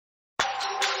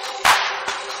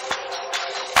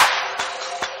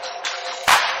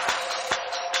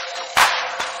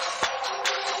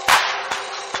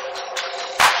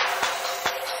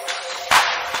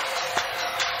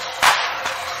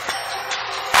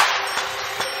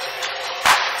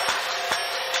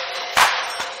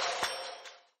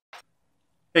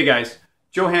Hey guys,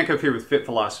 Joe Hancock here with Fit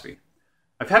Philosophy.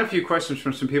 I've had a few questions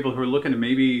from some people who are looking to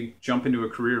maybe jump into a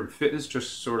career in fitness,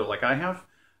 just sort of like I have,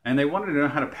 and they wanted to know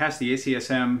how to pass the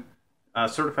ACSM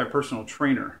Certified Personal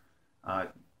Trainer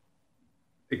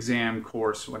exam,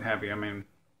 course, what have you. I mean,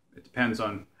 it depends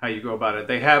on how you go about it.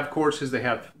 They have courses, they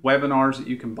have webinars that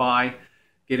you can buy,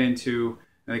 get into,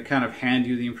 and they kind of hand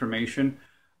you the information.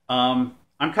 I'm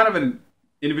kind of an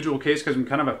individual case because I'm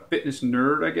kind of a fitness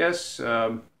nerd, I guess,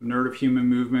 nerd of human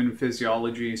movement,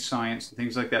 physiology, science, and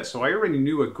things like that. So I already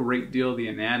knew a great deal of the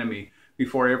anatomy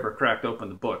before I ever cracked open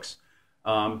the books.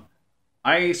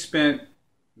 I spent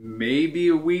maybe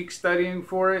a week studying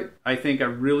for it. I think I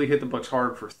really hit the books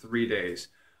hard for 3 days.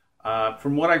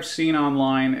 From what I've seen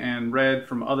online and read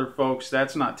from other folks,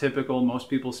 that's not typical. Most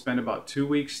people spend about 2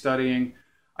 weeks studying.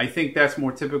 I think that's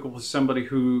more typical for somebody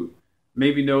who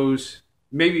maybe knows,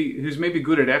 who's maybe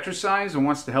good at exercise and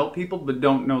wants to help people, but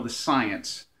don't know the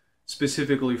science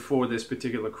specifically for this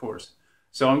particular course.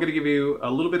 So I'm going to give you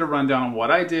a little bit of rundown on what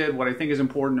I did, what I think is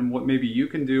important, and what maybe you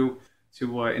can do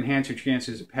to enhance your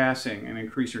chances of passing and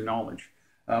increase your knowledge.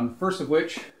 First of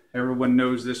which, everyone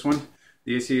knows this one,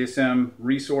 the ACSM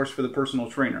Resource for the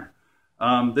Personal Trainer.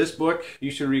 This book,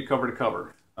 you should read cover to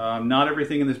cover. Not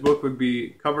everything in this book would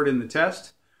be covered in the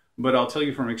test, but I'll tell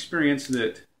you from experience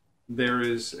that there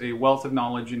is a wealth of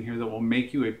knowledge in here that will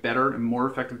make you a better and more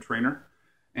effective trainer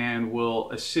and will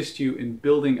assist you in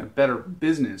building a better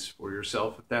business for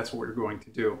yourself if that's what you're going to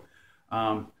do.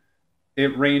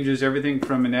 It ranges everything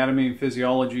from anatomy and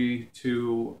physiology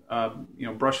to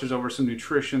brushes over some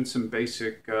nutrition, some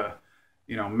basic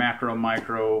macro,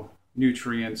 micro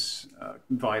nutrients,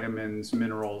 vitamins,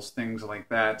 minerals, things like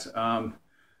that,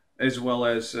 as well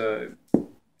as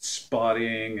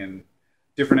spotting and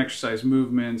different exercise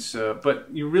movements, but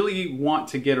you really want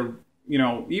to get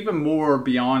even more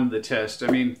beyond the test. I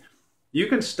mean, you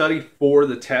can study for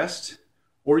the test,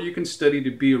 or you can study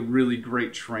to be a really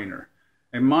great trainer.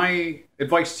 And my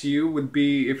advice to you would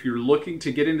be, if you're looking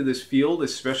to get into this field,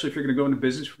 especially if you're going to go into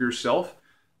business for yourself,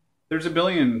 there's a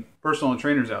billion personal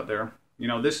trainers out there. You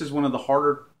know, this is one of the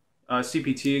harder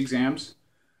CPT exams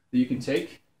that you can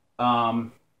take.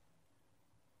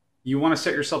 You want to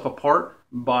set yourself apart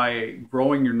by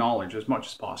growing your knowledge as much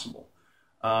as possible.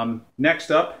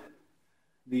 Next up,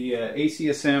 the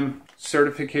ACSM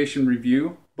Certification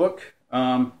Review book.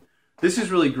 This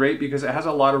is really great because it has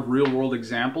a lot of real-world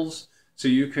examples, so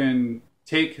you can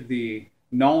take the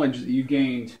knowledge that you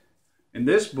gained in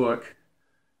this book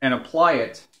and apply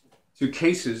it to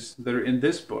cases that are in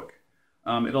this book.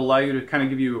 It'll allow you to kind of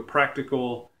give you a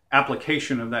practical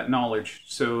application of that knowledge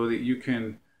so that you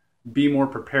can be more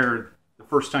prepared the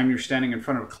first time you're standing in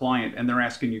front of a client and they're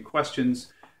asking you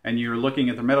questions and you're looking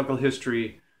at their medical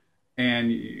history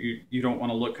and you don't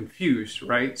want to look confused,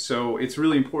 right? So it's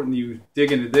really important that you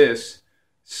dig into this.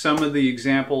 Some of the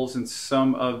examples and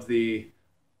some of the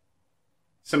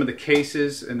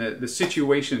cases and the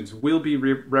situations will be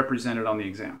represented on the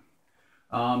exam.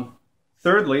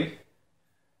 Thirdly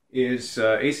is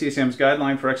ACSM's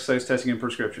Guideline for Exercise Testing and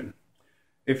Prescription.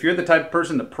 If you're the type of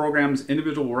person that programs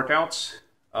individual workouts,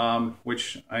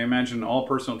 which I imagine all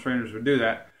personal trainers would do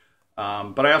that,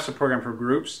 but I also program for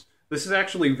groups, this is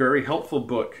actually a very helpful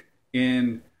book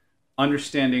in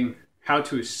understanding how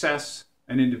to assess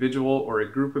an individual or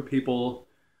a group of people,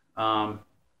 and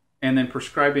then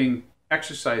prescribing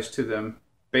exercise to them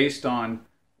based on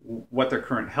what their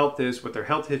current health is, what their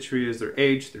health history is, their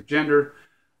age, their gender,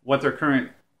 what their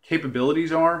current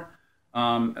capabilities are.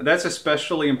 That's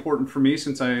especially important for me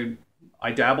since I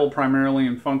dabble primarily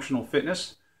in functional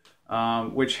fitness,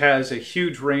 which has a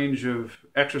huge range of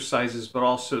exercises, but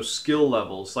also skill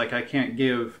levels. Like, I can't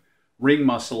give ring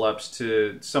muscle ups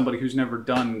to somebody who's never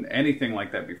done anything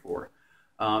like that before.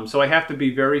 So I have to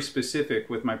be very specific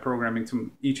with my programming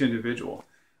to each individual.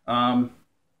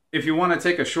 If you want to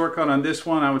take a shortcut on this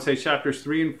one, I would say chapters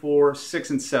 3 and 4, 6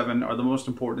 and 7 are the most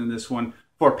important in this one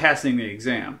for passing the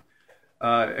exam.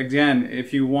 Again,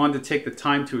 if you want to take the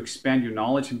time to expand your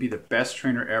knowledge and be the best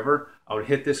trainer ever, I would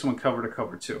hit this one cover to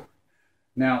cover too.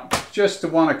 Now, just to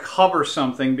want to cover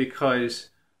something, because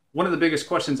one of the biggest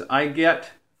questions I get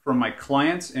from my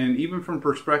clients and even from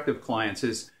prospective clients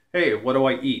is, hey, what do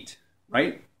I eat,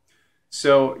 right?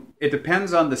 So it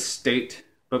depends on the state,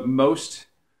 but most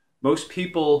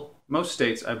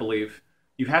states, I believe,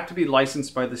 you have to be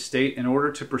licensed by the state in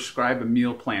order to prescribe a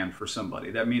meal plan for somebody.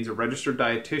 That means a registered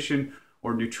dietitian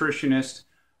or nutritionist.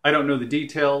 I don't know the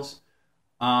details.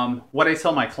 What I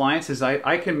tell my clients is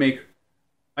I can make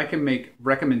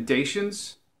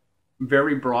recommendations,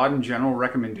 very broad and general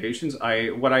recommendations.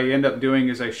 What I end up doing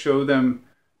is I show them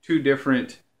 2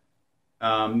 different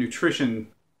nutrition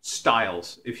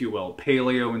styles, if you will,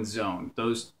 paleo and zone.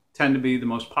 Those tend to be the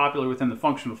most popular within the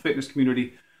functional fitness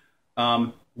community.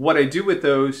 What I do with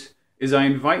those is I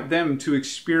invite them to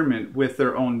experiment with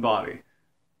their own body.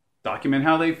 Document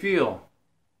how they feel.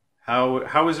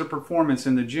 How is their performance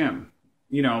in the gym?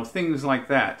 You know, things like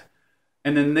that.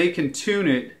 And then they can tune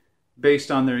it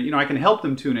based on their, you know, I can help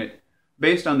them tune it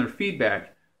based on their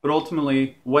feedback, but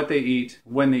ultimately what they eat,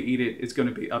 when they eat it, is going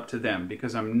to be up to them,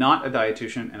 because I'm not a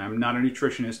dietitian and I'm not a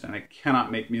nutritionist and I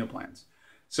cannot make meal plans.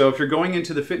 So if you're going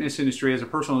into the fitness industry as a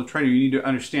personal trainer, you need to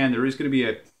understand there is going to be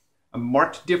a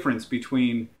marked difference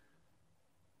between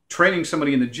training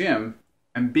somebody in the gym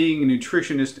and being a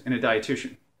nutritionist and a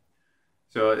dietitian.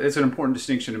 So it's an important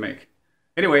distinction to make.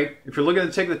 Anyway, if you're looking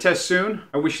to take the test soon,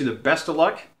 I wish you the best of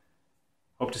luck.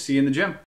 Hope to see you in the gym.